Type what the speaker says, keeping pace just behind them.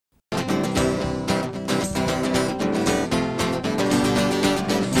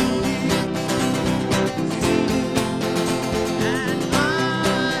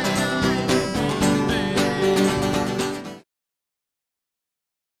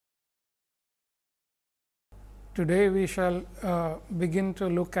Today, we shall begin to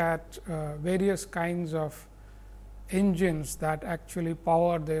look at various kinds of engines that actually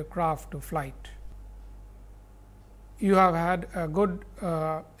power the aircraft to flight. You have had a good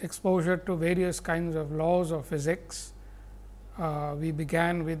exposure to various kinds of laws of physics. We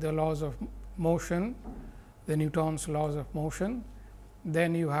began with the laws of motion, the Newton's laws of motion.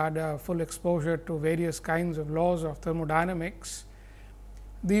 Then you had a full exposure to various kinds of laws of thermodynamics.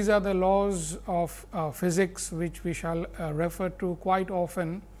 These are the laws of physics, which we shall refer to quite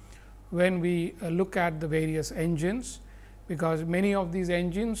often when we look at the various engines, because many of these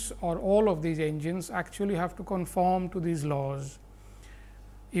engines or all of these engines actually have to conform to these laws.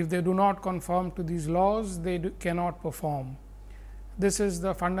 If they do not conform to these laws, they cannot perform. This is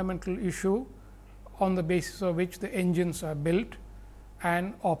the fundamental issue on the basis of which the engines are built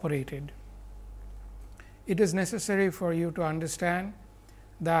and operated. It is necessary for you to understand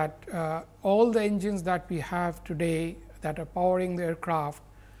that all the engines that we have today that are powering the aircraft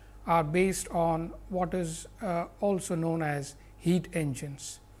are based on what is also known as heat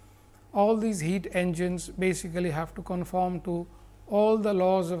engines. All these heat engines basically have to conform to all the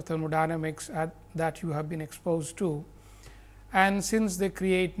laws of thermodynamics that you have been exposed to, and since they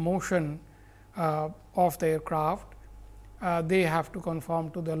create motion of the aircraft, they have to conform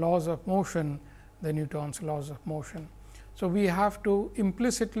to the laws of motion, the Newton's laws of motion. So, we have to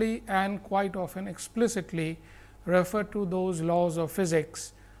implicitly and quite often explicitly refer to those laws of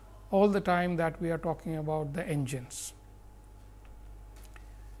physics all the time that we are talking about the engines.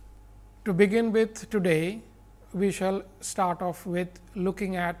 To begin with today, we shall start off with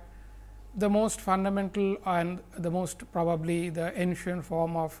looking at the most fundamental and the most probably the ancient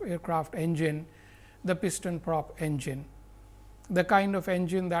form of aircraft engine, the piston prop engine, the kind of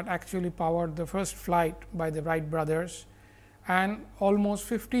engine that actually powered the first flight by the Wright brothers, and almost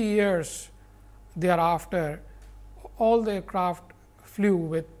 50 years thereafter all the aircraft flew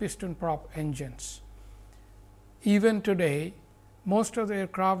with piston prop engines. Even today, most of the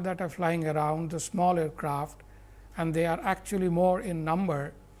aircraft that are flying around, the small aircraft, and they are actually more in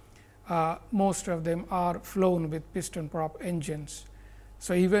number, most of them are flown with piston prop engines.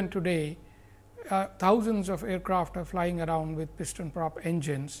 So, even today thousands of aircraft are flying around with piston prop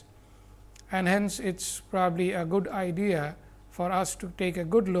engines, and hence it is probably a good idea for us to take a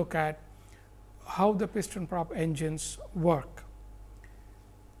good look at how the piston prop engines work.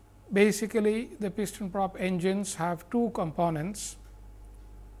 Basically, the piston prop engines have two components.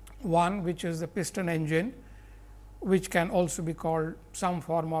 One, which is the piston engine, which can also be called some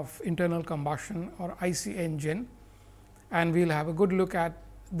form of internal combustion or IC engine, and we will have a good look at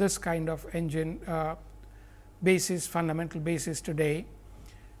this kind of engine basis, fundamental basis today.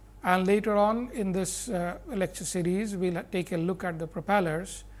 And later on in this lecture series, we will take a look at the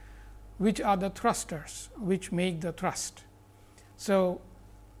propellers, which are the thrusters, which make the thrust. So,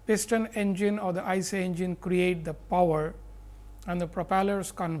 piston engine or the IC engine create the power, and the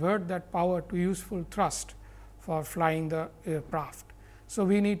propellers convert that power to useful thrust for flying the aircraft. So,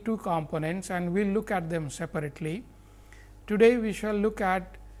 we need two components, and we will look at them separately. Today, we shall look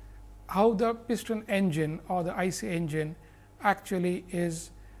at how the piston engine or the IC engine actually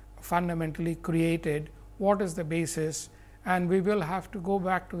is fundamentally created, what is the basis, and we will have to go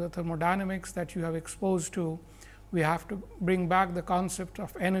back to the thermodynamics that you have exposed to. We have to bring back the concept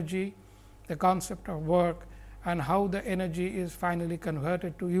of energy, the concept of work, and how the energy is finally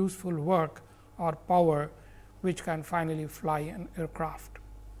converted to useful work or power, which can finally fly an aircraft.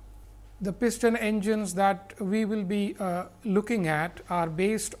 The piston engines that we will be looking at are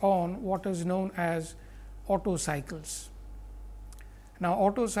based on what is known as Otto cycles. Now,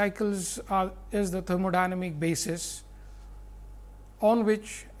 Otto cycles is the thermodynamic basis on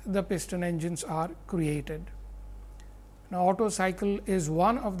which the piston engines are created. Now, Otto cycle is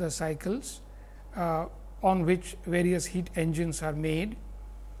one of the cycles on which various heat engines are made.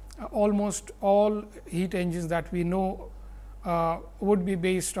 Almost all heat engines that we know would be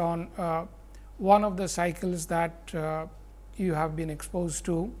based on one of the cycles that you have been exposed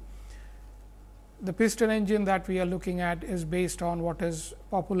to. The piston engine that we are looking at is based on what is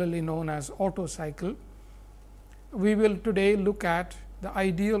popularly known as Otto cycle. We will today look at the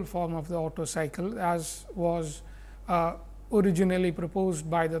ideal form of the Otto cycle as was originally proposed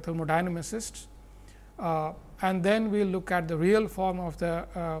by the thermodynamicists, and then we will look at the real form of the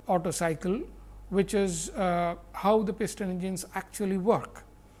Otto cycle, which is how the piston engines actually work,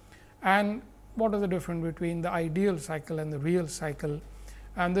 and what is the difference between the ideal cycle and the real cycle,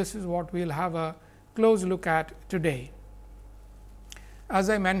 and this is what we will have a close look at today. As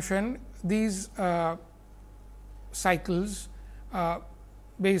I mentioned, these cycles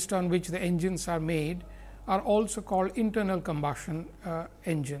based on which the engines are made are also called internal combustion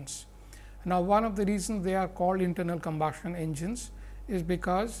engines. Now, one of the reasons they are called internal combustion engines is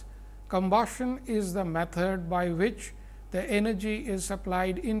because combustion is the method by which the energy is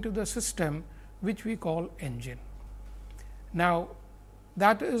supplied into the system, which we call engine. Now,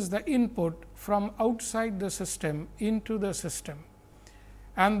 that is the input from outside the system into the system,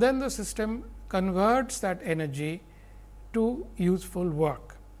 and then the system converts that energy to useful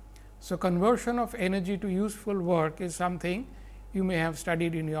work. So, conversion of energy to useful work is something you may have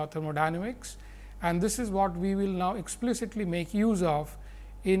studied in your thermodynamics, and this is what we will now explicitly make use of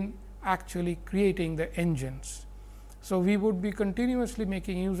in actually creating the engines. So, we would be continuously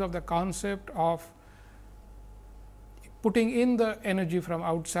making use of the concept of putting in the energy from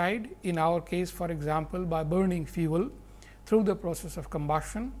outside, in our case for example, by burning fuel through the process of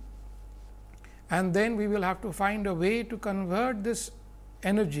combustion, and then we will have to find a way to convert this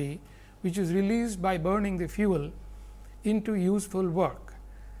energy which is released by burning the fuel into useful work,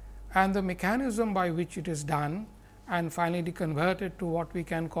 and the mechanism by which it is done and finally converted to what we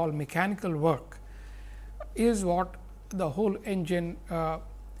can call mechanical work is what the whole engine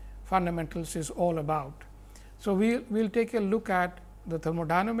fundamentals is all about. So, we will take a look at the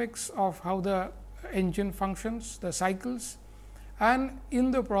thermodynamics of how the engine functions, the cycles, and in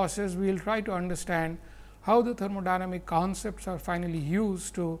the process we will try to understand how the thermodynamic concepts are finally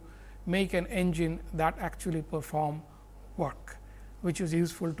used to make an engine that actually perform work, which is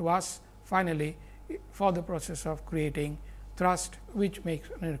useful to us finally for the process of creating thrust, which makes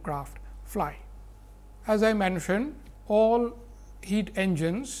an aircraft fly. As I mentioned, all heat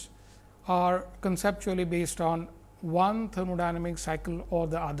engines are conceptually based on one thermodynamic cycle or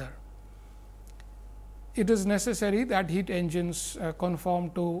the other. It is necessary that heat engines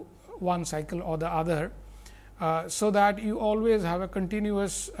conform to one cycle or the other, so that you always have a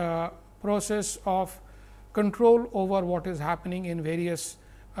continuous process of control over what is happening in various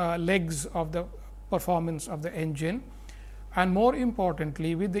legs of the performance of the engine. And more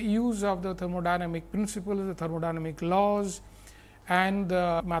importantly, with the use of the thermodynamic principles, the thermodynamic laws and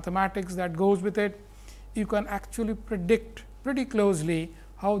the mathematics that goes with it, you can actually predict pretty closely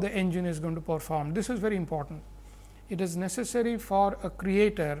how the engine is going to perform. This is very important. It is necessary for a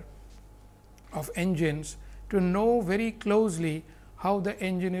creator of engines to know very closely how the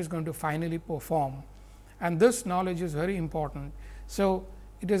engine is going to finally perform, and this knowledge is very important. So,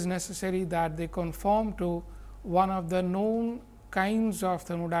 it is necessary that they conform to one of the known kinds of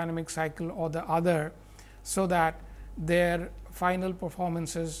thermodynamic cycle or the other, so that their final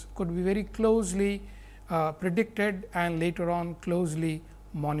performances could be very closely predicted and later on closely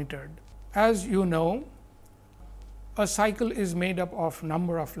monitored. As you know, a cycle is made up of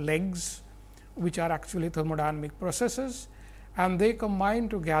number of legs, which are actually thermodynamic processes, and they combine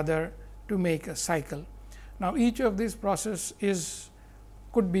together to make a cycle. Now, each of these processes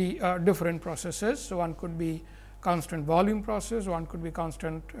could be different processes. So, one could be constant volume process, one could be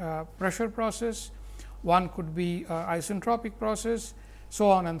constant pressure process, one could be isentropic process, so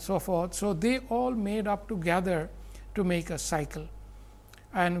on and so forth. So, they all made up together to make a cycle,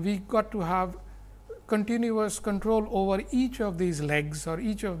 and we got to have continuous control over each of these legs or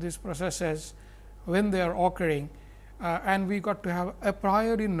each of these processes when they are occurring, and we got to have a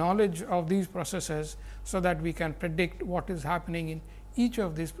priori knowledge of these processes, so that we can predict what is happening in each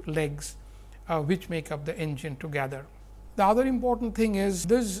of these legs which make up the engine together. The other important thing is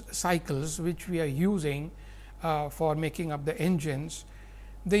these cycles which we are using for making up the engines,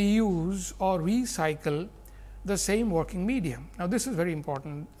 they use or recycle the same working medium. Now, this is very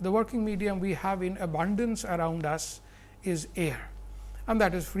important. The working medium we have in abundance around us is air, and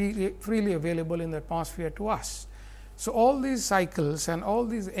that is freely available in the atmosphere to us. So, all these cycles and all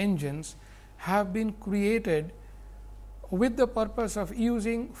these engines have been created with the purpose of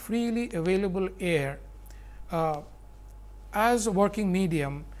using freely available air as a working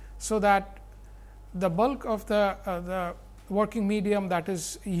medium, so that the bulk of the working medium that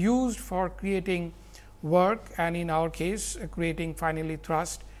is used for creating work, and in our case creating finally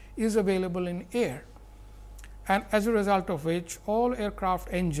thrust, is available in air, and as a result of which all aircraft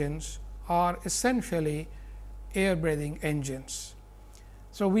engines are essentially air breathing engines.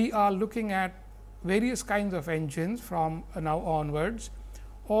 So, we are looking at various kinds of engines from now onwards.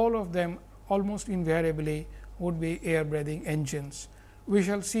 All of them almost invariably would be air breathing engines. We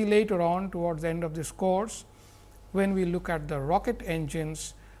shall see later on towards the end of this course, when we look at the rocket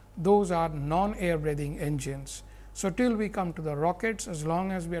engines, those are non-air breathing engines. So, till we come to the rockets, as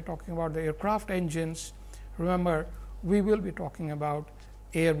long as we are talking about the aircraft engines, remember we will be talking about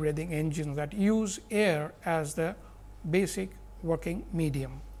air breathing engines that use air as the basic working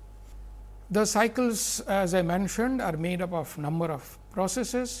medium. The cycles, as I mentioned, are made up of number of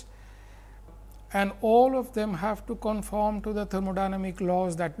processes, and all of them have to conform to the thermodynamic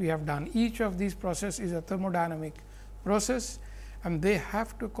laws that we have done. Each of these processes is a thermodynamic process, and they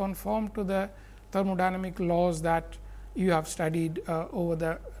have to conform to the thermodynamic laws that you have studied over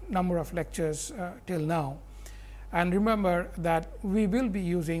the number of lectures till now. And remember that we will be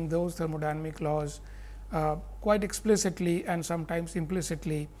using those thermodynamic laws quite explicitly and sometimes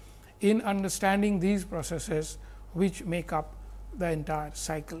implicitly in understanding these processes which make up the entire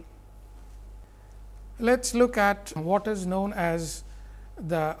cycle. Let us look at what is known as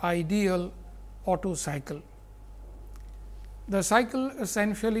the ideal Otto cycle. The cycle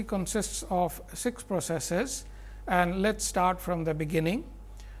essentially consists of 6 processes, and let us start from the beginning.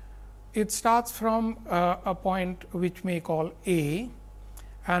 It starts from a point which we call A,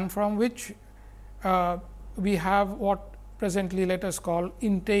 and from which we have what presently let us call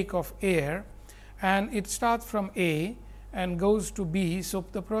intake of air, and it starts from A and goes to B. So,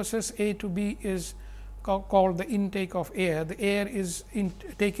 the process A to B is called the intake of air. The air is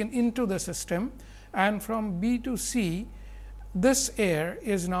taken into the system, and from B to C this air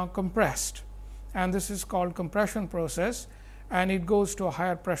is now compressed, and this is called compression process, and it goes to a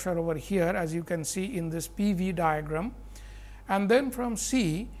higher pressure over here, as you can see in this PV diagram. And then from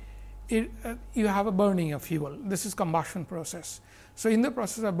C you have a burning of fuel. This is combustion process. So, in the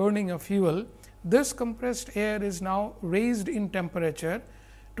process of burning of fuel, this compressed air is now raised in temperature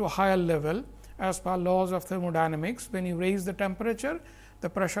to a higher level as per laws of thermodynamics. When you raise the temperature, the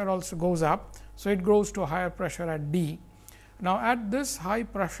pressure also goes up. So, it goes to a higher pressure at D. Now, at this high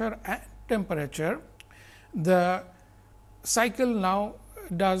pressure and temperature, the cycle now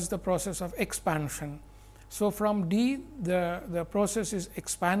does the process of expansion. So, from D the process is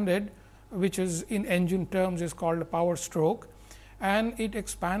expanded, which is in engine terms is called a power stroke, and it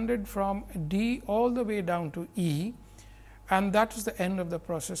expanded from D all the way down to E, and that is the end of the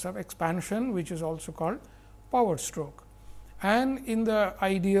process of expansion, which is also called power stroke. And in the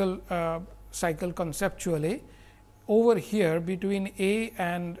ideal cycle conceptually, over here between A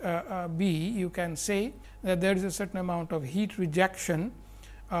and B, you can say that there is a certain amount of heat rejection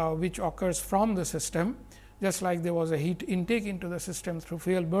which occurs from the system. Just like there was a heat intake into the system through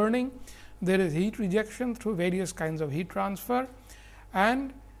fuel burning, there is heat rejection through various kinds of heat transfer,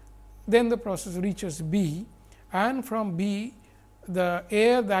 and then the process reaches B, and from B the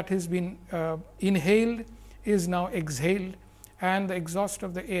air that has been inhaled is now exhaled, and the exhaust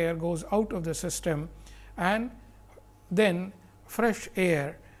of the air goes out of the system, and then fresh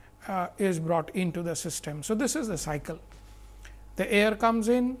air is brought into the system. So, this is the cycle. The air comes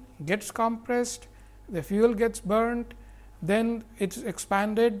in, gets compressed, the fuel gets burnt, then it is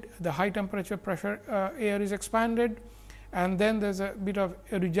expanded, the high temperature pressure air is expanded, and then there is a bit of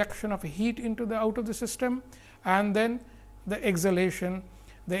a rejection of heat into the out of the system, and then the exhalation,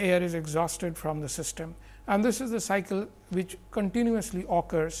 the air is exhausted from the system. And this is the cycle which continuously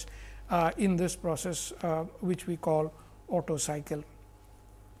occurs in this process which we call Otto cycle.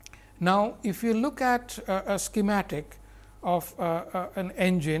 Now, if you look at a schematic of an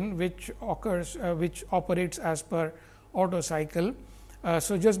engine which occurs which operates as per Otto cycle.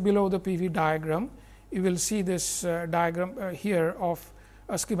 So, just below the PV diagram you will see this diagram here of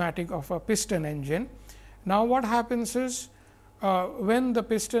a schematic of a piston engine. Now, what happens is when the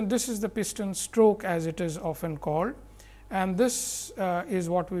piston, this is the piston stroke as it is often called, and this is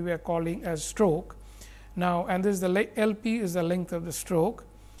what we were calling as stroke. Now, and this is the LP is the length of the stroke.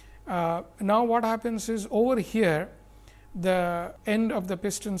 Now, what happens is over here the end of the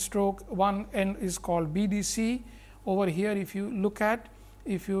piston stroke, one end is called BDC. Over here, if you look at,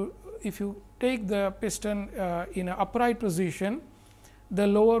 if you take the piston in an upright position, the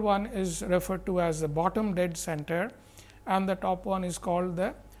lower one is referred to as the bottom dead center, and the top one is called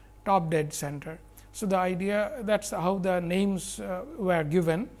the top dead center. So, the idea, that is how the names were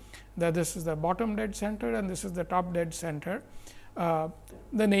given, that this is the bottom dead center and this is the top dead center.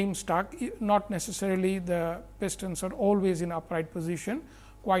 The name stuck, not necessarily the pistons are always in upright position,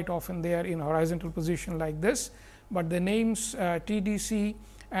 quite often they are in horizontal position like this, but the names TDC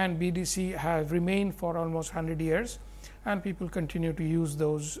and BDC have remained for almost 100 years, and people continue to use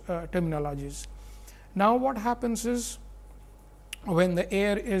those terminologies. Now, what happens is when the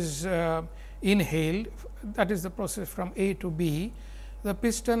air is inhaled, that is the process from A to B, the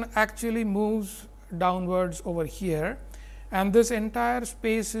piston actually moves downwards over here, and this entire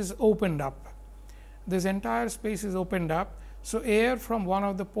space is opened up. This entire space is opened up. So, air from one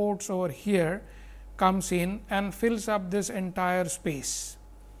of the ports over here comes in and fills up this entire space,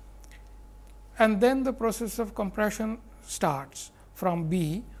 and then the process of compression starts from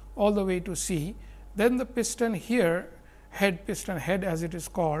B all the way to C. Then the piston here, piston head as it is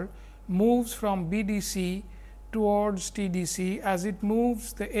called, moves from BDC towards TDC. As it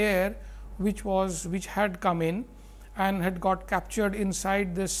moves, the air which had come in and had got captured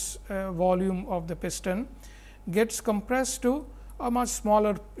inside this volume of the piston gets compressed to a much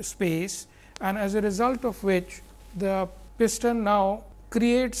smaller space, and as a result of which the piston now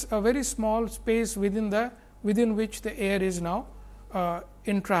creates a very small space within which the air is now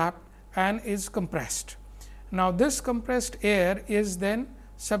entrapped and is compressed. Now, this compressed air is then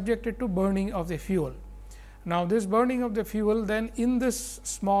subjected to burning of the fuel. Now, this burning of the fuel then in this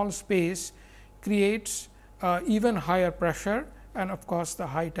small space creates even higher pressure and of course, the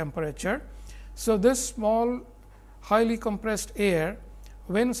high temperature. So, this small highly compressed air,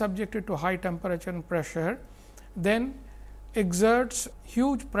 when subjected to high temperature and pressure, then exerts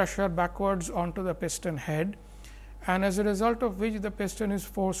huge pressure backwards onto the piston head, and as a result of which the piston is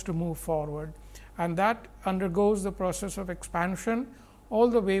forced to move forward, and that undergoes the process of expansion all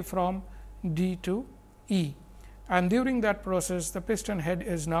the way from D to E. And during that process, the piston head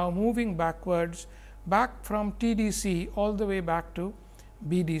is now moving backwards, back from TDC all the way back to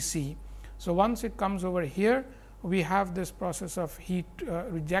BDC. So, once it comes over here, we have this process of heat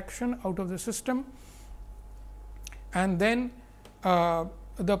rejection out of the system, and then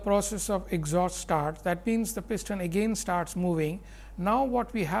the process of exhaust starts. That means, the piston again starts moving. Now,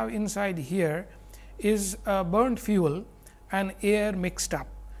 what we have inside here is burnt fuel and air mixed up.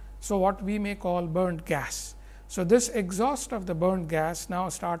 So, what we may call burnt gas. So, this exhaust of the burnt gas now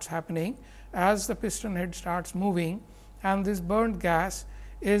starts happening as the piston head starts moving, and this burnt gas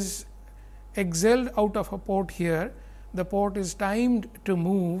is exhaled out of a port here. The port is timed to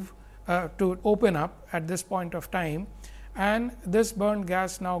move to open up at this point of time, and this burnt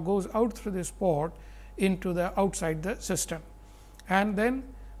gas now goes out through this port into the outside the system, and then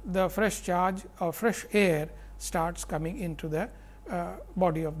the fresh charge or fresh air starts coming into the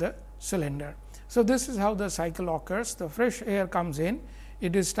body of the cylinder. So, this is how the cycle occurs. The fresh air comes in,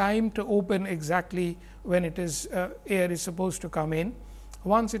 it is timed to open exactly when it is air is supposed to come in.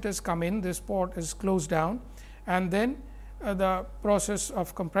 Once it has come in, this port is closed down, and then the process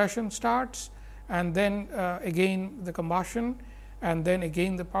of compression starts, and then again the combustion, and then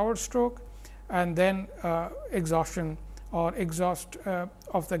again the power stroke, and then exhaustion or exhaust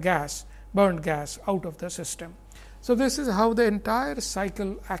of the gas, burnt gas out of the system. So, this is how the entire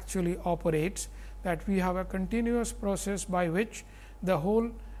cycle actually operates, that we have a continuous process by which the whole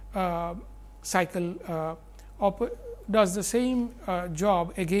cycle does the same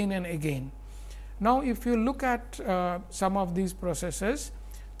job again and again. Now, if you look at some of these processes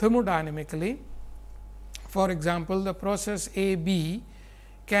thermodynamically, for example, the process A B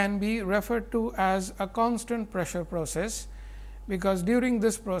can be referred to as a constant pressure process, because during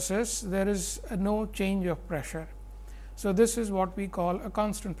this process there is no change of pressure. So, this is what we call a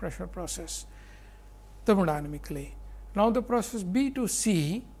constant pressure process thermodynamically. Now, the process B to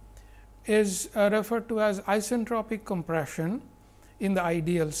C is referred to as isentropic compression in the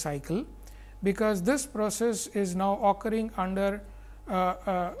ideal cycle, because this process is now occurring under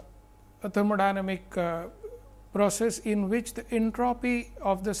a thermodynamic process in which the entropy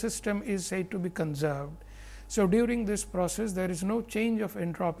of the system is said to be conserved. So, during this process there is no change of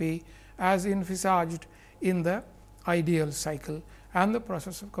entropy as envisaged in the ideal cycle, and the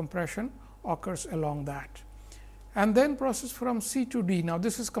process of compression occurs along that. And then process from C to D. Now,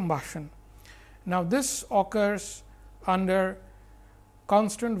 this is combustion. Now, this occurs under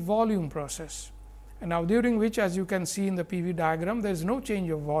constant volume process, and now during which, as you can see in the PV diagram, there is no change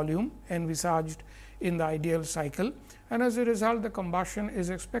of volume envisaged in the ideal cycle, and as a result the combustion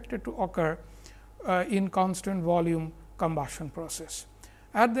is expected to occur in constant volume combustion process.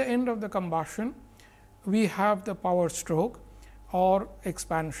 At the end of the combustion, we have the power stroke or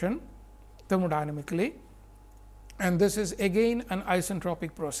expansion thermodynamically, and this is again an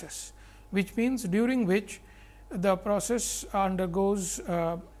isentropic process, which means during which the process undergoes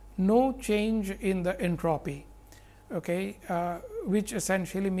no change in the entropy, which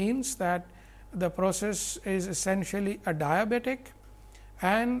essentially means that the process is essentially a diabatic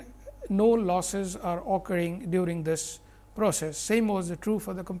and no losses are occurring during this process. Same was true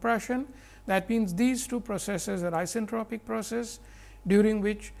for the compression. That means, these two processes are isentropic process, during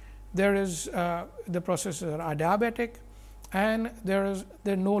which there is the processes are adiabatic, and there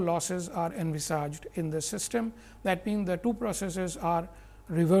no losses are envisaged in the system. That means, the two processes are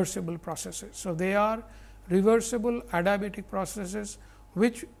reversible processes. So, they are reversible adiabatic processes,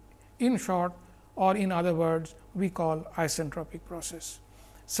 which in short, or in other words, we call isentropic process.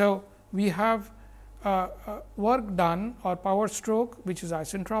 So, we have work done or power stroke, which is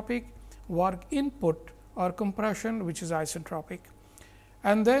isentropic, work input or compression, which is isentropic.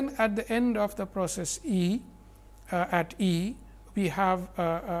 And then at the end of the process at E, we have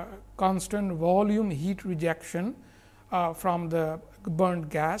a constant volume heat rejection from the burnt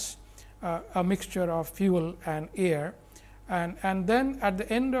gas, a mixture of fuel and air. And then at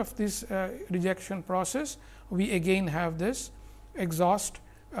the end of this rejection process, we again have this exhaust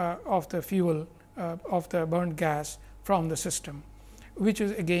of the fuel of the burnt gas from the system, which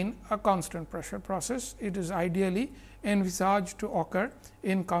is again a constant pressure process. It is ideally envisaged to occur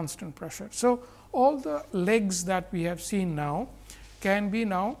in constant pressure. So, all the legs that we have seen now can be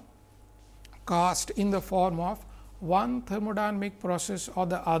now cast in the form of one thermodynamic process or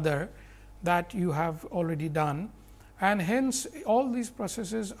the other that you have already done, and hence all these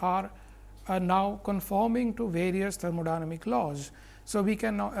processes are now conforming to various thermodynamic laws. So, we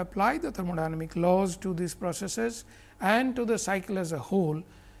can now apply the thermodynamic laws to these processes and to the cycle as a whole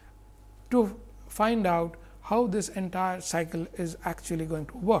to find out how this entire cycle is actually going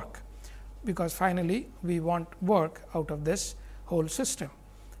to work, because finally, we want work out of this whole system.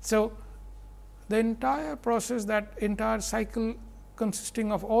 So, the entire process, that entire cycle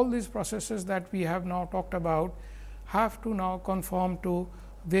consisting of all these processes that we have now talked about, have to now conform to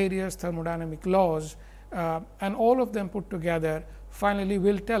various thermodynamic laws, and all of them put together finally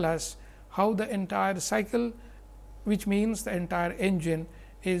will tell us how the entire cycle, which means the entire engine,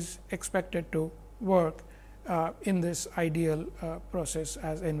 is expected to work in this ideal process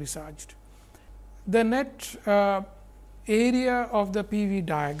as envisaged. The net area of the PV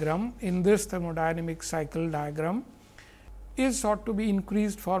diagram in this thermodynamic cycle diagram is sought to be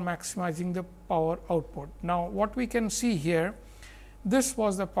increased for maximizing the power output. Now, what we can see here, this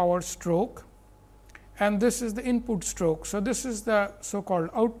was the power stroke and this is the input stroke. So, this is the so called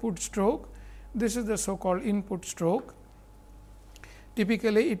output stroke, this is the so called input stroke.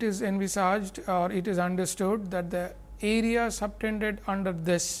 Typically, it is envisaged or it is understood that the area subtended under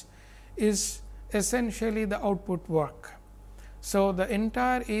this is essentially the output work. So, the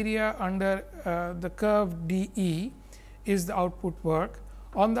entire area under the curve d E is the output work.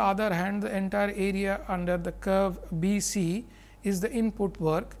 On the other hand, the entire area under the curve B C is the input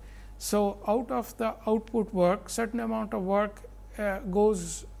work. So, out of the output work, certain amount of work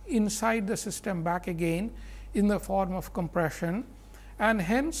goes inside the system back again in the form of compression, and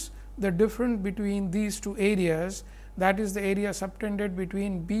hence the difference between these two areas, that is the area subtended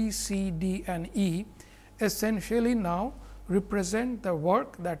between B, C, D and E, essentially now represent the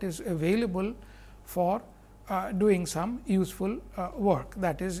work that is available for doing some useful work.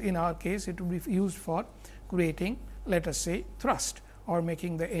 That is, in our case, it would be used for creating, let us say, thrust or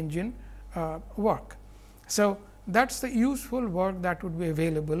making the engine work. So, that is the useful work that would be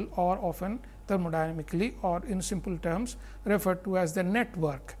available, or often thermodynamically or in simple terms referred to as the net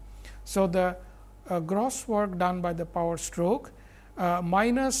work. So, the gross work done by the power stroke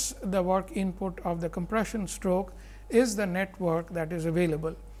minus the work input of the compression stroke is the net work that is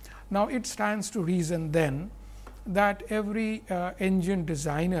available. Now, it stands to reason then that every engine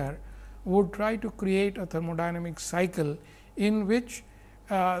designer would try to create a thermodynamic cycle in which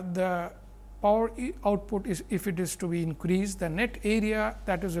the power output is, if it is to be increased, the net area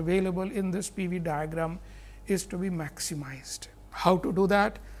that is available in this PV diagram is to be maximized. How to do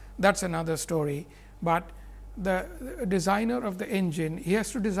that? That is another story, but the designer of the engine, he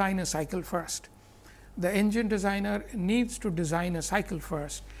has to design a cycle first. The engine designer needs to design a cycle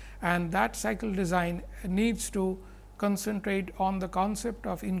first, and that cycle design needs to concentrate on the concept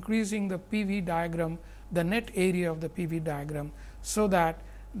of increasing the PV diagram, the net area of the PV diagram, so that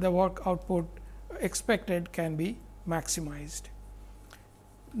the work output expected can be maximized.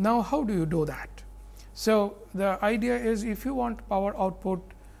 Now, how do you do that? So, the idea is, if you want power output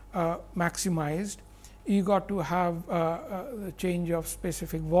maximized, you got to have the change of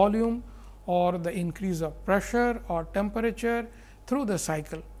specific volume or the increase of pressure or temperature through the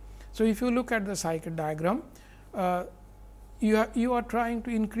cycle. So, if you look at the cycle diagram, you are trying to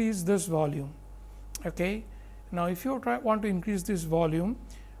increase this volume. Okay. Now, if you want to increase this volume,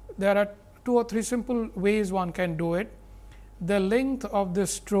 there are 2 or 3 simple ways one can do it. The length of the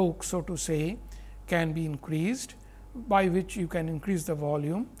stroke, so to say, can be increased, by which you can increase the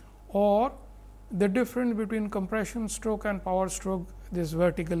volume, or the difference between compression stroke and power stroke, this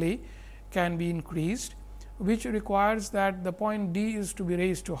vertically, can be increased, which requires that the point D is to be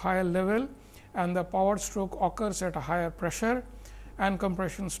raised to higher level and the power stroke occurs at a higher pressure and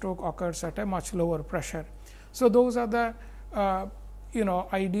compression stroke occurs at a much lower pressure. So, those are the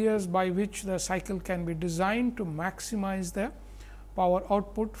ideas by which the cycle can be designed to maximize the power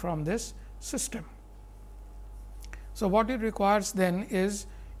output from this system. So, what it requires then is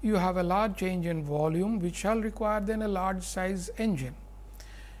you have a large change in volume, which shall require then a large size engine.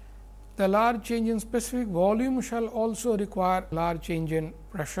 The large change in specific volume shall also require large change in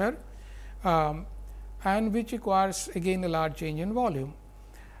pressure, and which requires again a large change in volume.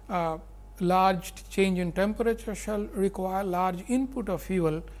 Large change in temperature shall require large input of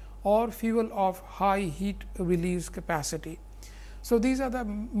fuel or fuel of high heat release capacity. So, these are the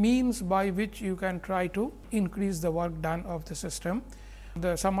means by which you can try to increase the work done of the system.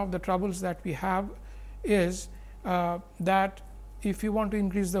 Some of the troubles that we have is that if you want to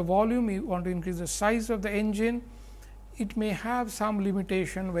increase the volume, you want to increase the size of the engine, it may have some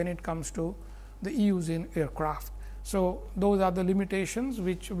limitation when it comes to the use in aircraft. So, those are the limitations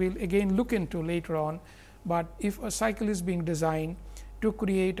which we will again look into later on, but if a cycle is being designed to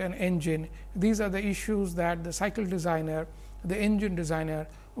create an engine, these are the issues that the cycle designer, the engine designer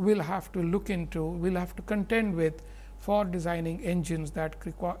will have to look into, will have to contend with for designing engines that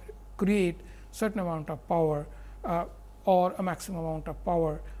create certain amount of power or a maximum amount of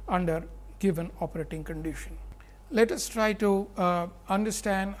power under given operating condition. Let us try to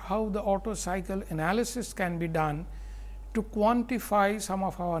understand how the Otto cycle analysis can be done to quantify some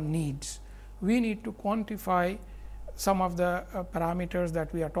of our needs. We need to quantify some of the parameters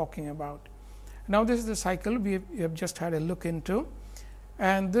that we are talking about. Now, this is the cycle we have just had a look into,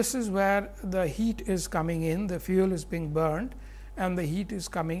 and this is where the heat is coming in, the fuel is being burned and the heat is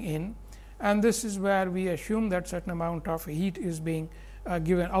coming in, and this is where we assume that certain amount of heat is being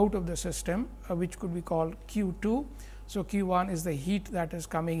given out of the system, which could be called Q 2. So, Q 1 is the heat that is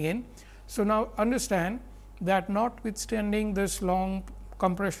coming in. So, now understand that notwithstanding this long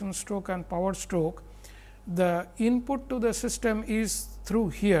compression stroke and power stroke, the input to the system is through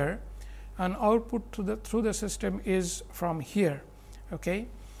here and output through the system is from here. Okay.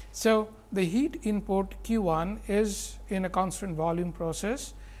 So, the heat input Q 1 is in a constant volume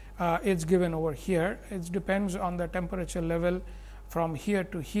process, it is given over here, it depends on the temperature level from here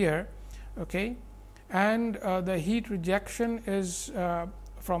to here, okay. And the heat rejection is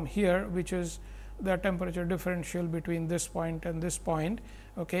from here, which is the temperature differential between this point and this point.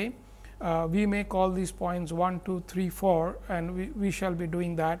 Okay. We may call these points 1, 2, 3, 4, and we shall be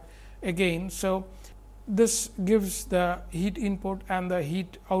doing that again. So, this gives the heat input and the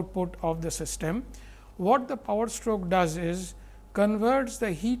heat output of the system. What the power stroke does is converts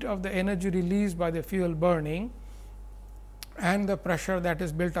the heat of the energy released by the fuel burning and the pressure that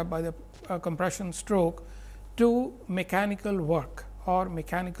is built up by the compression stroke to mechanical work or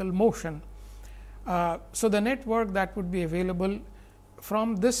mechanical motion. So, the net work that would be available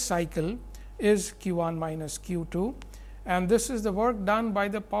from this cycle is Q 1 minus Q 2, and this is the work done by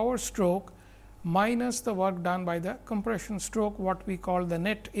the power stroke minus the work done by the compression stroke, what we call the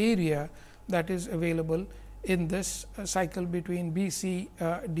net area that is available in this cycle between B, C,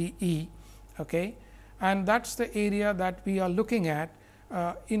 D, E. Okay. And that is the area that we are looking at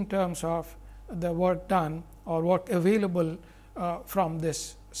in terms of the work done or work available from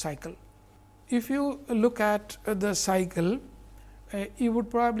this cycle. If you look at the cycle, you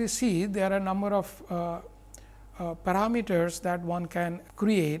would probably see there are a number of parameters that one can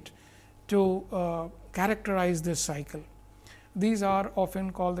create to characterize this cycle. These are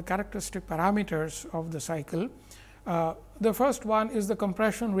often called the characteristic parameters of the cycle. The first one is the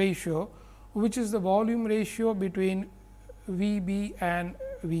compression ratio, which is the volume ratio between V B and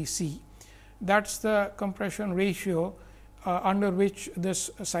V C. That is the compression ratio under which this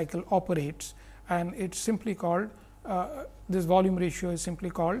cycle operates, and it is simply called this volume ratio is simply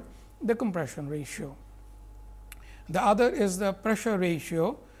called the compression ratio. The other is the pressure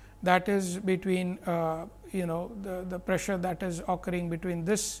ratio, that is between the pressure that is occurring between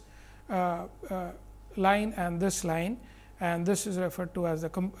this line and this line, and this is referred to as the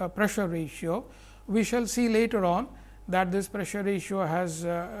pressure ratio. We shall see later on that this pressure ratio has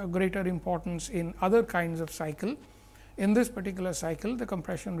greater importance in other kinds of cycle. In this particular cycle, the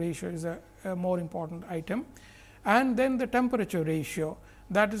compression ratio is a more important item, and then the temperature ratio,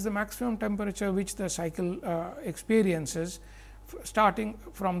 that is the maximum temperature which the cycle experiences starting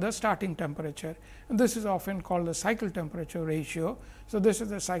from the starting temperature, and this is often called the cycle temperature ratio. So, this is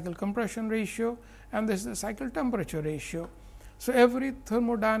the cycle compression ratio and this is the cycle temperature ratio. So, every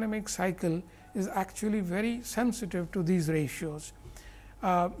thermodynamic cycle is actually very sensitive to these ratios,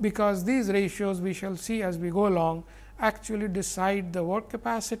 because these ratios we shall see as we go along actually decide the work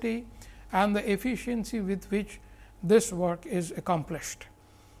capacity and the efficiency with which this work is accomplished.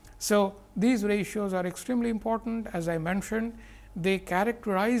 So, these ratios are extremely important. As I mentioned, they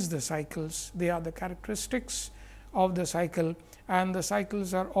characterize the cycles, they are the characteristics of the cycle, and the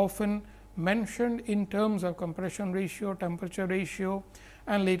cycles are often mentioned in terms of compression ratio, temperature ratio,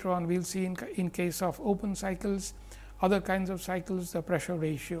 and later on we will see in case of open cycles, other kinds of cycles, the pressure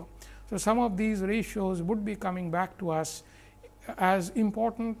ratio. So, some of these ratios would be coming back to us as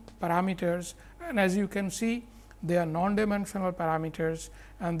important parameters, and as you can see, they are non-dimensional parameters,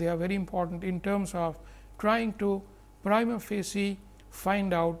 and they are very important in terms of trying to prima facie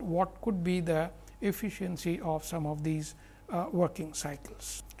find out what could be the efficiency of some of these working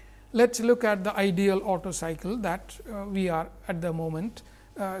cycles. Let us look at the ideal Otto cycle that we are at the moment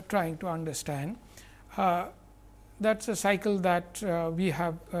trying to understand. That is a cycle that we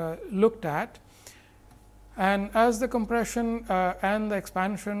have looked at, and as the compression and the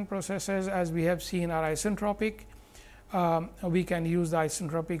expansion processes, as we have seen, are isentropic, we can use the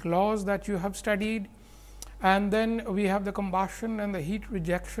isentropic laws that you have studied, and then we have the combustion and the heat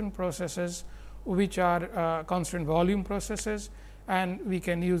rejection processes, which are constant volume processes, and we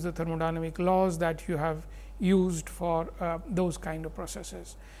can use the thermodynamic laws that you have used for those kind of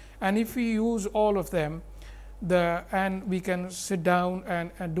processes. And if we use all of them, and we can sit down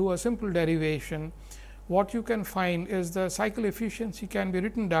and do a simple derivation, what you can find is the cycle efficiency can be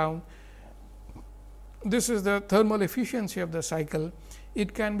written down. This is the thermal efficiency of the cycle.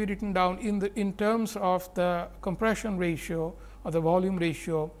 It can be written down in terms of the compression ratio or the volume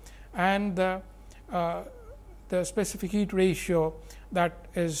ratio and the specific heat ratio that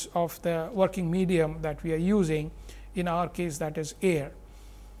is of the working medium that we are using. In our case, that is air.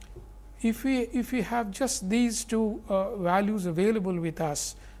 If we have just these two values available with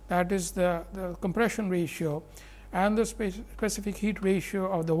us, that is the compression ratio and the specific heat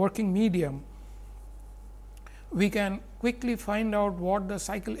ratio of the working medium, we can quickly find out what the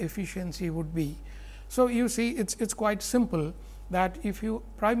cycle efficiency would be. So, you see it is quite simple that if you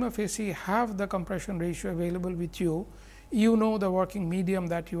prima facie have the compression ratio available with you, you know the working medium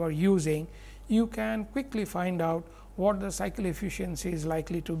that you are using, you can quickly find out what the cycle efficiency is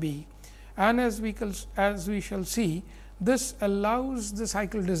likely to be. And as we shall see, this allows the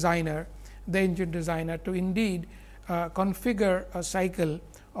cycle designer, the engine designer, to indeed configure a cycle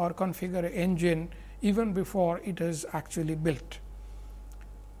or configure an engine even before it is actually built.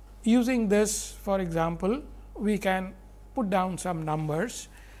 Using this, for example, we can put down some numbers.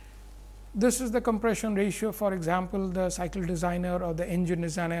 This is the compression ratio, for example, the cycle designer or the engine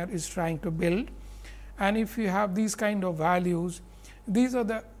designer is trying to build, and if you have these kind of values, these are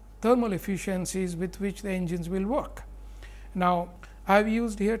the thermal efficiencies with which the engines will work. Now, I have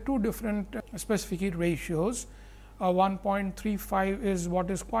used here two different specific heat ratios. 1.35 is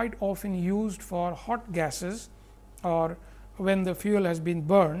what is quite often used for hot gases, or when the fuel has been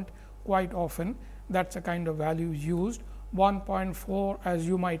burned quite often, that is a kind of value used. 1.4, as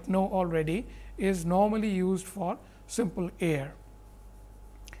you might know already, is normally used for simple air.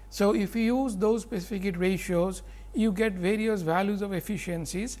 So, if you use those specific heat ratios, you get various values of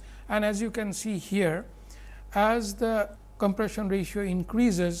efficiencies, and as you can see here, as the compression ratio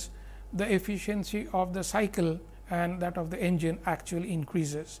increases, the efficiency of the cycle and that of the engine actually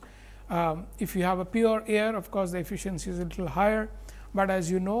increases. If you have a pure air, of course, the efficiency is a little higher, but as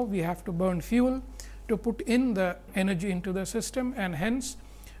you know, we have to burn fuel to put in the energy into the system, and hence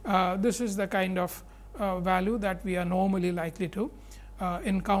this is the kind of value that we are normally likely to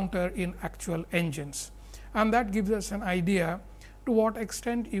encounter in actual engines. And that gives us an idea to what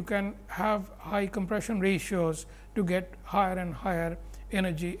extent you can have high compression ratios to get higher and higher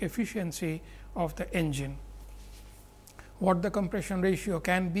energy efficiency of the engine. What the compression ratio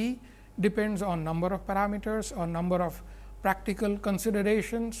can be depends on number of parameters or number of practical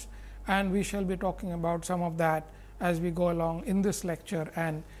considerations, and we shall be talking about some of that as we go along in this lecture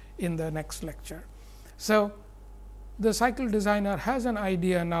and in the next lecture. So, the cycle designer has an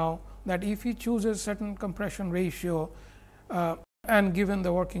idea now that if he chooses certain compression ratio and given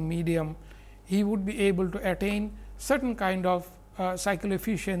the working medium, he would be able to attain certain kind of cycle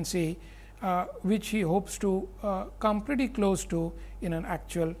efficiency, which he hopes to come pretty close to in an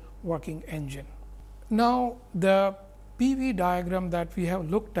actual working engine. Now, the PV diagram that we have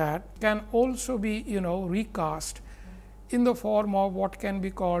looked at can also be recast in the form of what can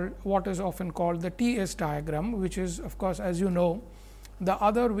be called, what is often called the TS diagram, which is of course, as you know, the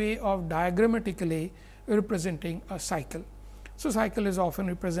other way of diagrammatically representing a cycle. So, cycle is often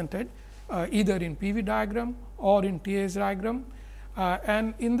represented either in PV diagram or in TS diagram,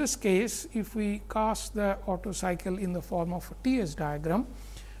 and in this case, if we cast the Otto cycle in the form of a TS diagram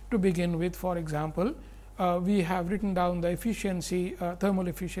to begin with, for example, we have written down the efficiency, thermal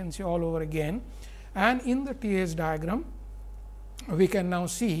efficiency all over again, and in the TS diagram, we can now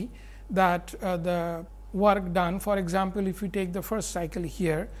see that the work done, for example, if we take the first cycle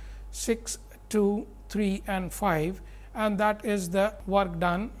here, 6, 2, 3 and 5, and that is the work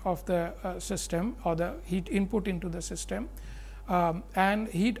done of the system or the heat input into the system, and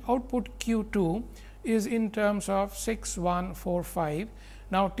heat output Q 2 is in terms of 6, 1, 4, 5.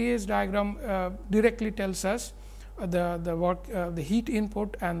 Now, TS diagram directly tells us the work, the heat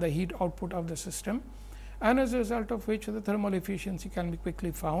input and the heat output of the system, and as a result of which the thermal efficiency can be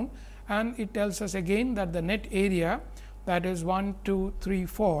quickly found, and it tells us again that the net area, that is 1, 2, 3,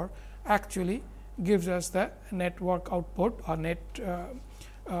 4 actually gives us the net work output or net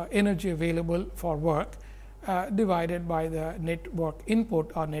energy available for work divided by the net work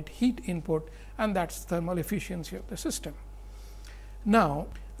input or net heat input, and that is thermal efficiency of the system. Now,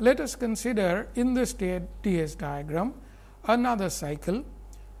 let us consider in this TS diagram another cycle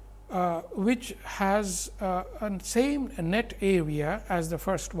which has same net area as the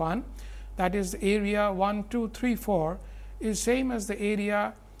first one, that is the area 1, 2, 3, 4 is same as the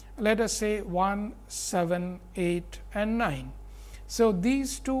area, let us say 1, 7, 8 and 9. So,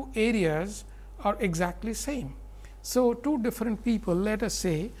 these two areas are exactly same. So, two different people, let us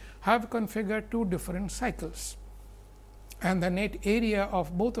say, have configured two different cycles, and the net area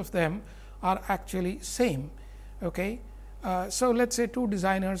of both of them are actually same. Okay. So, let us say two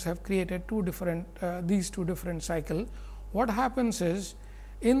designers have created two different these two different cycle. What happens is,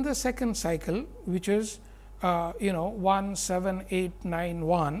 in the second cycle, which is 1, 7, 8, 9,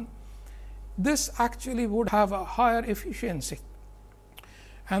 1, this actually would have a higher efficiency,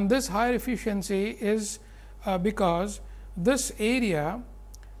 and this higher efficiency is because this area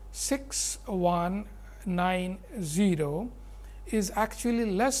 6, 1, 9, 0 is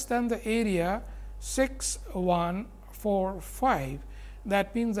actually less than the area 6, 1, 4, 5.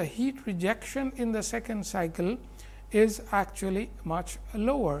 That means, the heat rejection in the second cycle is actually much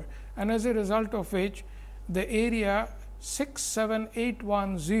lower, and as a result of which the area 6, 7, 8,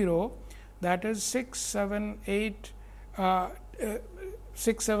 1, 0, that is 6, 7, 8,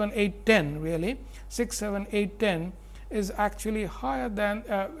 6, 7, 8, 10 really 6, 7, 8, 10 is actually higher than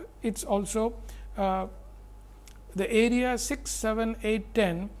it is also the area 6, 7, 8,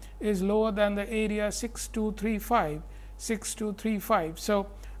 10 is lower than the area 6, 2, 3, 5, 6, 2, 3, 5. So,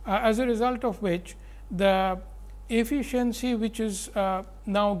 as a result of which the efficiency which is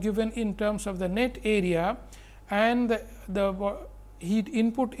now given in terms of the net area and the heat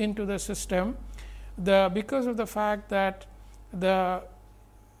input into the system, because of the fact that the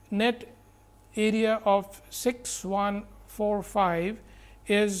net area of 6, 1, 4, 5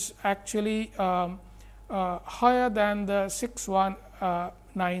 is actually higher than the 6, 1,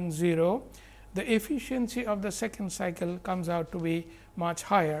 9, 0, the efficiency of the second cycle comes out to be much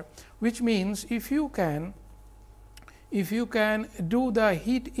higher, which means if you can do the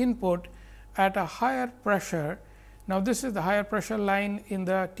heat input at a higher pressure. Now, this is the higher pressure line in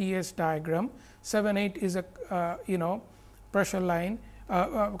the TS diagram. 7, 8 is a pressure line,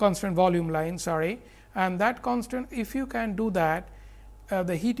 constant volume line, sorry, and that constant, if you can do that,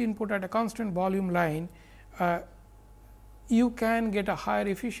 the heat input at a constant volume line, you can get a higher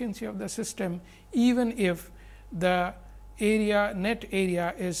efficiency of the system, even if the area net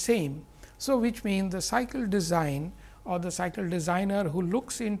area is same. So, which means the cycle design or the cycle designer who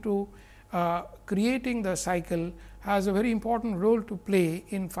looks into creating the cycle has a very important role to play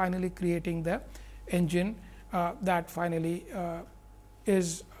in finally creating the engine that finally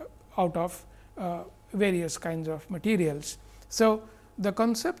is out of various kinds of materials. So, the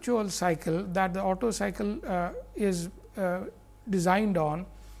conceptual cycle that the Otto cycle is designed on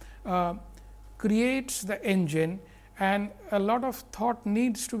creates the engine, and a lot of thought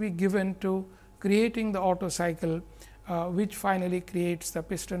needs to be given to creating the Otto cycle, which finally creates the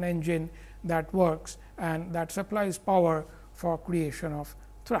piston engine that works and that supplies power for creation of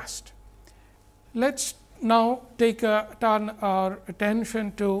thrust. Let us now turn our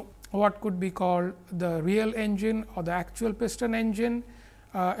attention to what could be called the real engine or the actual piston engine,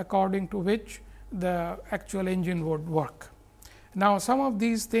 according to which the actual engine would work. Now, some of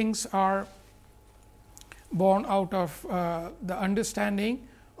these things are born out of the understanding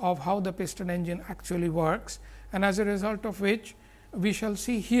of how the piston engine actually works, and as a result of which we shall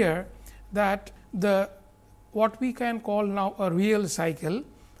see here that what we can call now a real cycle,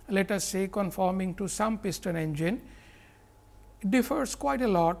 let us say conforming to some piston engine, differs quite a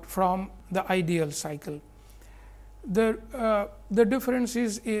lot from the ideal cycle. The difference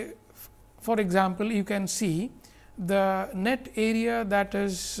is, for example, you can see the net area that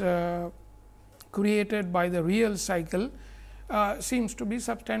is created by the real cycle seems to be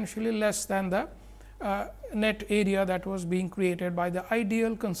substantially less than the net area that was being created by the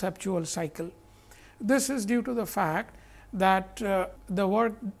ideal conceptual cycle. This is due to the fact that the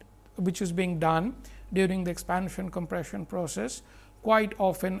work which is being done during the expansion compression process quite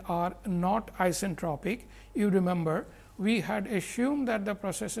often are not isentropic. You remember, we had assumed that the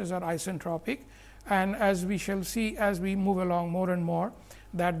processes are isentropic, and as we shall see as we move along more and more,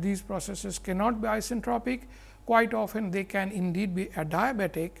 that these processes cannot be isentropic. Quite often they can indeed be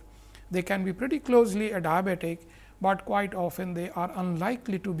adiabatic, they can be pretty closely adiabatic, but quite often they are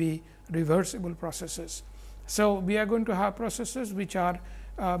unlikely to be reversible processes. So, we are going to have processes which are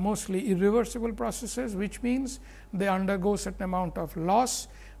mostly irreversible processes, which means they undergo certain amount of loss.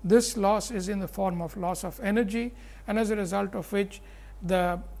 This loss is in the form of loss of energy, and as a result of which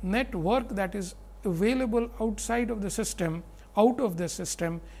the net work that is available outside of the system, out of the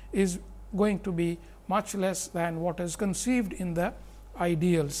system, is going to be much less than what is conceived in the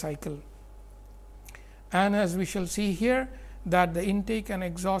ideal cycle. And as we shall see here, that the intake and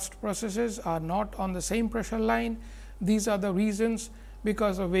exhaust processes are not on the same pressure line. These are the reasons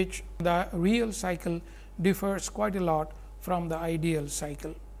because of which the real cycle differs quite a lot from the ideal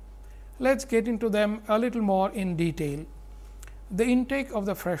cycle. Let us get into them a little more in detail. The intake of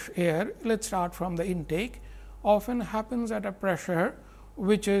the fresh air, let us start from the intake, often happens at a pressure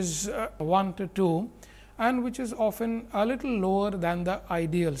which is 1 to 2 and which is often a little lower than the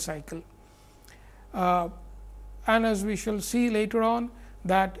ideal cycle. And as we shall see later on,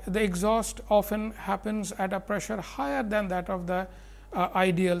 that the exhaust often happens at a pressure higher than that of the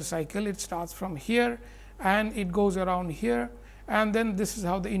ideal cycle. It starts from here and it goes around here, and then this is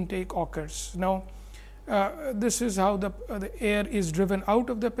how the intake occurs. Now, this is how the air is driven out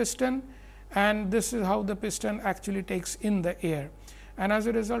of the piston, and this is how the piston actually takes in the air. And as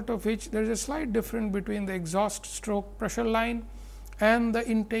a result of which, there is a slight difference between the exhaust stroke pressure line and the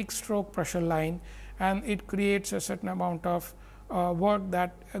intake stroke pressure line, and it creates a certain amount of work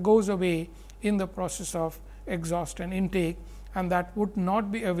that goes away in the process of exhaust and intake, and that would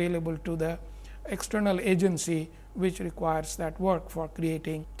not be available to the external agency, which requires that work for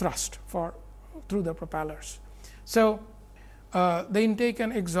creating thrust through the propellers. So, the intake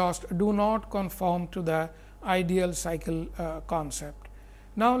and exhaust do not conform to the ideal cycle concept.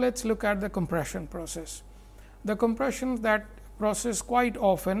 Now, let us look at the compression process. The compression that process quite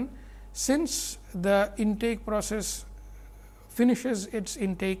often, since the intake process finishes its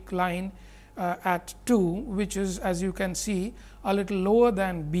intake line at 2, which is, as you can see, a little lower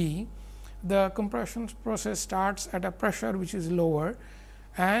than B, the compression process starts at a pressure which is lower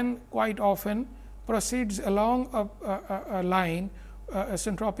and quite often proceeds along a line, a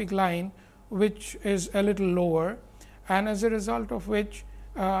centropic line, which is a little lower, and as a result of which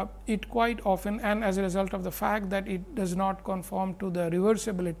it quite often, and as a result of the fact that it does not conform to the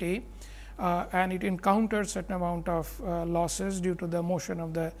reversibility and it encounters certain amount of losses due to the motion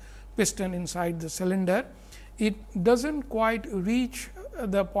of the piston inside the cylinder, it does not quite reach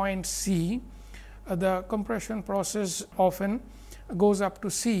the point C. The compression process often goes up to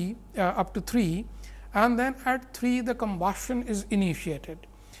C, up to 3, and then at 3 the combustion is initiated.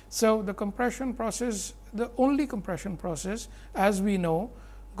 So, the compression process, the only compression process as we know,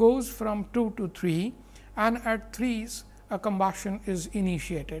 goes from 2 to 3, and at 3's a combustion is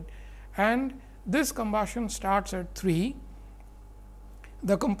initiated, and this combustion starts at 3.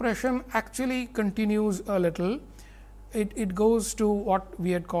 The compression actually continues a little. It goes to what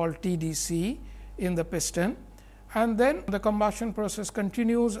we had called TDC in the piston, and then the combustion process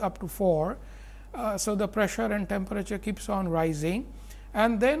continues up to 4. So, the pressure and temperature keeps on rising,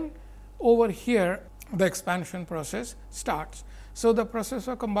 and then over here the expansion process starts. So, the process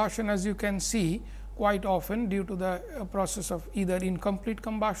of combustion, as you can see, quite often due to the process of either incomplete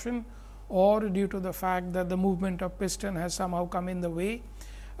combustion or due to the fact that the movement of piston has somehow come in the way,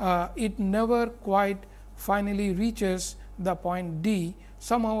 it never quite finally reaches the point D.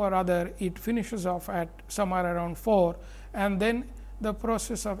 Somehow or other it finishes off at somewhere around 4, and then the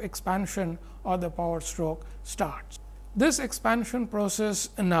process of expansion or the power stroke starts. This expansion process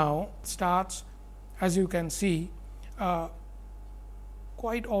now starts, as you can see,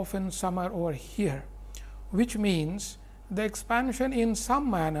 quite often somewhere over here, which means the expansion in some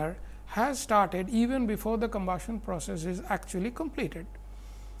manner has started even before the combustion process is actually completed.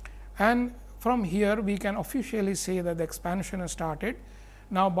 And from here we can officially say that the expansion has started.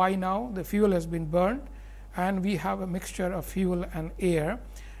 Now, by now the fuel has been burned and we have a mixture of fuel and air,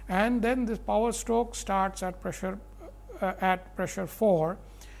 and then the power stroke starts at pressure 4,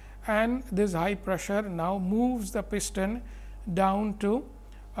 and this high pressure now moves the piston down to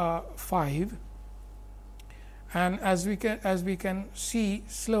 5. And as we can see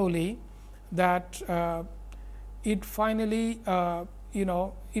slowly that it finally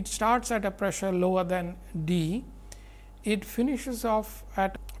it starts at a pressure lower than D, it finishes off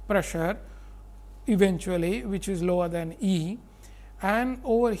at pressure eventually, which is lower than E. And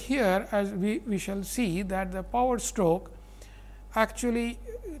over here, as we shall see that the power stroke actually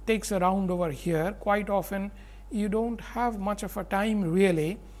takes a round over here. Quite often you do not have much of a time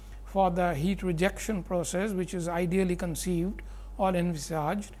really for the heat rejection process, which is ideally conceived or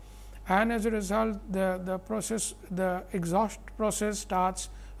envisaged, and as a result the exhaust process starts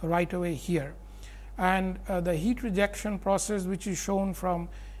right away here, and the heat rejection process, which is shown from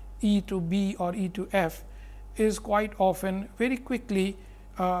E to B or E to F, is quite often very quickly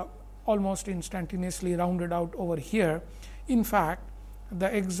almost instantaneously rounded out over here. In fact,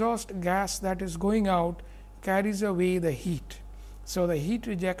 the exhaust gas that is going out carries away the heat. So, the heat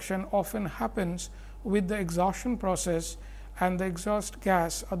rejection often happens with the exhaustion process, and the exhaust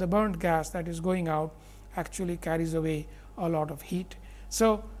gas or the burnt gas that is going out actually carries away a lot of heat.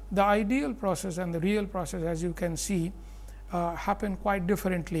 So, the ideal process and the real process, as you can see, happen quite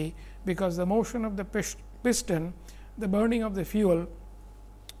differently, because the motion of the piston, the burning of the fuel,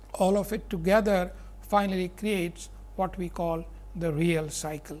 all of it together finally creates what we call the real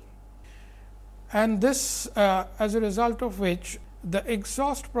cycle. And this as a result of which the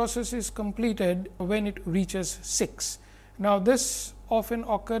exhaust process is completed when it reaches 6. Now, this often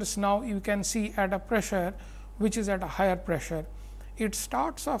occurs, now you can see, at a pressure which is at a higher pressure. It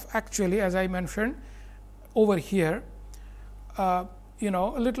starts off actually, as I mentioned over here, a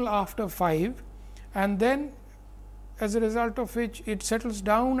little after 5, and then as a result of which it settles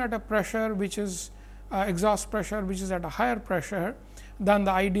down at a pressure which is exhaust pressure, which is at a higher pressure than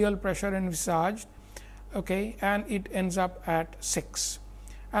the ideal pressure envisaged, and it ends up at 6,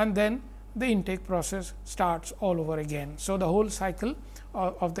 and then the intake process starts all over again. So, the whole cycle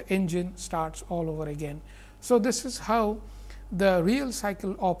of the engine starts all over again. So, this is how the real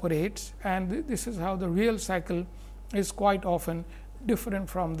cycle operates, and this is how the real cycle is quite often different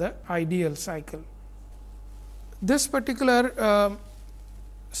from the ideal cycle. This particular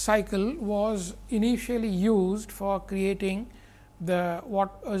cycle was initially used for creating the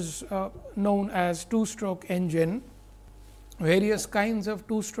what is known as two-stroke engine. Various kinds of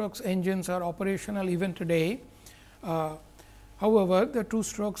two-strokes engines are operational even today. However, the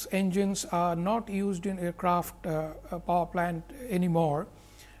two-strokes engines are not used in aircraft power plant anymore,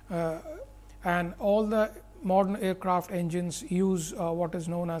 and all the modern aircraft engines use what is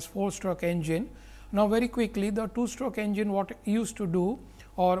known as four-stroke engine. Now, very quickly, the two-stroke engine, what it used to do,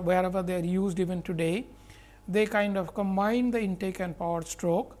 or wherever they are used even today, they kind of combine the intake and power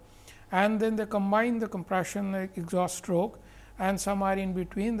stroke, and then they combine the compression and exhaust stroke, and somewhere in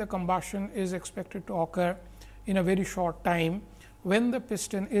between the combustion is expected to occur in a very short time when the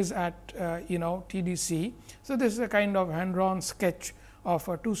piston is at TDC. So, this is a kind of hand drawn sketch of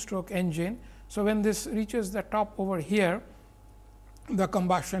a two-stroke engine. So, when this reaches the top over here, the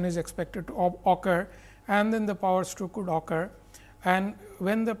combustion is expected to occur, and then the power stroke could occur, and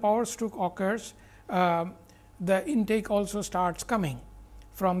when the power stroke occurs, the intake also starts coming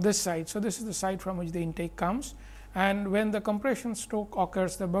from this side. So, this is the side from which the intake comes, and when the compression stroke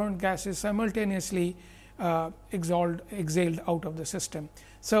occurs, the burnt gas is simultaneously exhaled out of the system.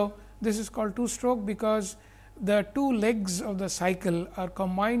 So, this is called two stroke because the two legs of the cycle are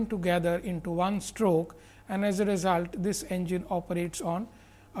combined together into one stroke, and as a result this engine operates on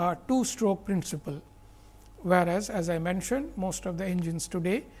two stroke principle. Whereas, as I mentioned, most of the engines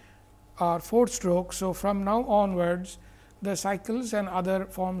today are 4 stroke. So, from now onwards the cycles and other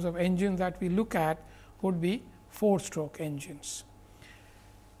forms of engine that we look at would be 4 stroke engines.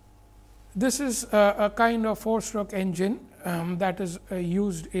 This is a kind of 4 stroke engine that is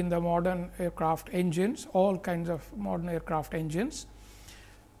used in the modern aircraft engines, all kinds of modern aircraft engines.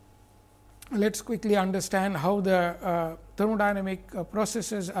 Let us quickly understand how the thermodynamic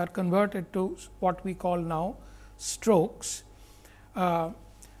processes are converted to what we call now strokes.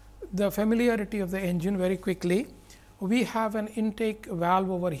 The familiarity of the engine, very quickly, we have an intake valve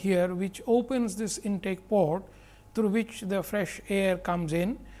over here, which opens this intake port through which the fresh air comes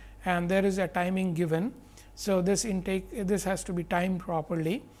in, and there is a timing given. So, this has to be timed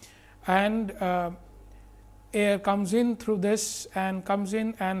properly, and air comes in through this and comes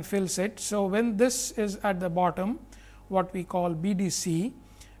in and fills it. So, when this is at the bottom, what we call BDC,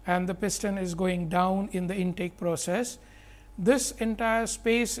 and the piston is going down in the intake process, this entire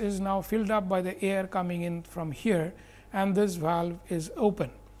space is now filled up by the air coming in from here, and this valve is open.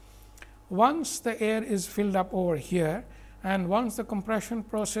 Once the air is filled up over here, and once the compression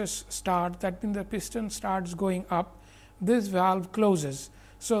process starts, that means the piston starts going up, this valve closes.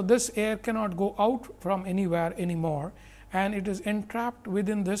 So, this air cannot go out from anywhere anymore, and it is entrapped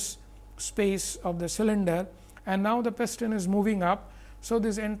within this space of the cylinder, and now the piston is moving up So,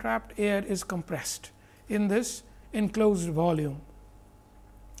 this entrapped air is compressed in this enclosed volume.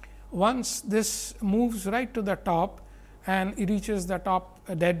 Once this moves right to the top and it reaches the top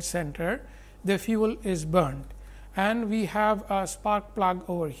dead center, the fuel is burned, and we have a spark plug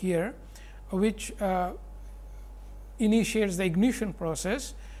over here, which initiates the ignition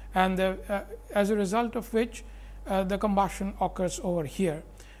process, and as a result of which the combustion occurs over here.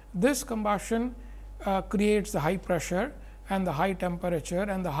 This combustion creates the high pressure and the high temperature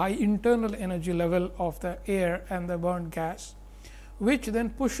and the high internal energy level of the air and the burned gas, which then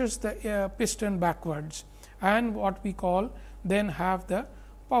pushes the piston backwards, and what we call then have the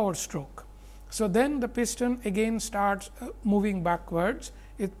power stroke. So, then the piston again starts moving backwards,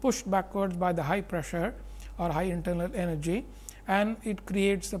 it pushed backwards by the high pressure or high internal energy, and it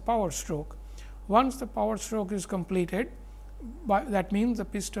creates the power stroke. Once the power stroke is completed, that means the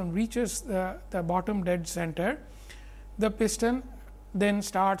piston reaches the bottom dead center, the piston then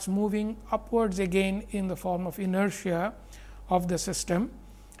starts moving upwards again in the form of inertia of the system,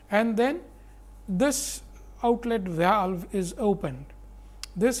 and then this outlet valve is opened.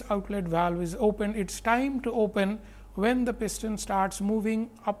 This outlet valve is open. It is time to open when the piston starts moving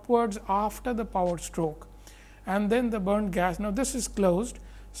upwards after the power stroke, and then the burned gas. Now, this is closed.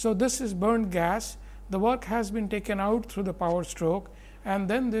 So, this is burned gas. The work has been taken out through the power stroke, and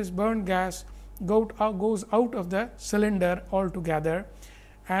then this burned gas goes out of the cylinder altogether,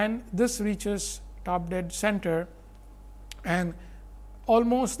 and this reaches top dead center, and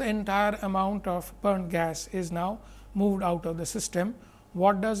almost the entire amount of burned gas is now moved out of the system.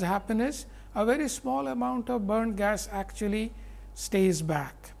 What does happen is a very small amount of burned gas actually stays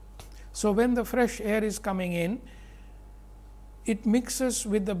back. So, when the fresh air is coming in, it mixes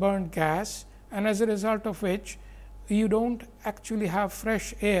with the burned gas, and as a result of which you do not actually have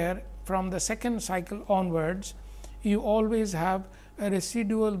fresh air from the second cycle onwards. You always have a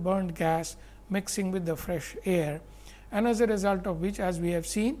residual burned gas mixing with the fresh air, and as a result of which, as we have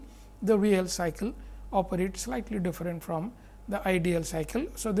seen, the real cycle operates slightly different from the ideal cycle.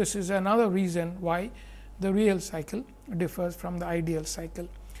 So, this is another reason why the real cycle differs from the ideal cycle.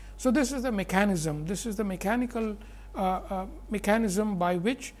 So, this is the mechanism, this is the mechanical mechanism by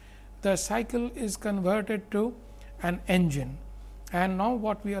which the cycle is converted to an engine. And now,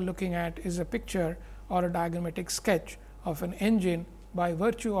 what we are looking at is a picture or a diagrammatic sketch of an engine, by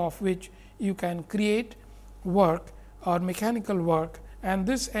virtue of which you can create work or mechanical work, and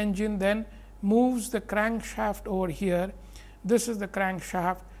this engine then moves the crankshaft over here. This is the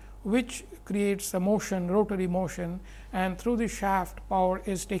crankshaft, which creates the motion, rotary motion, and through the shaft power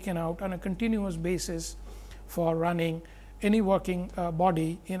is taken out on a continuous basis for running any working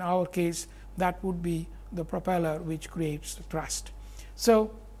body. In our case, that would be the propeller, which creates the thrust.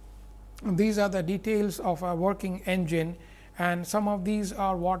 So, these are the details of a working engine, and some of these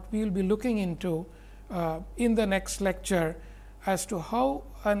are what we will be looking into in the next lecture, as to how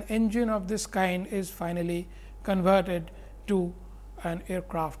an engine of this kind is finally converted to an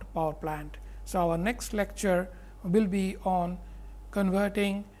aircraft power plant. So, our next lecture will be on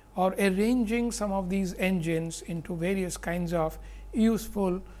converting or arranging some of these engines into various kinds of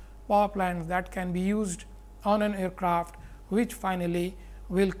useful power plants that can be used on an aircraft, which finally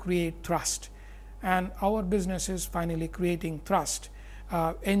will create thrust, and our business is finally creating thrust.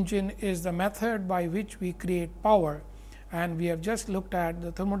 Engine is the method by which we create power, and we have just looked at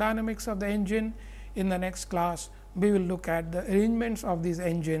the thermodynamics of the engine. In the next class, we will look at the arrangements of these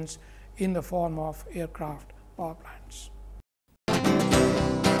engines in the form of aircraft power plants.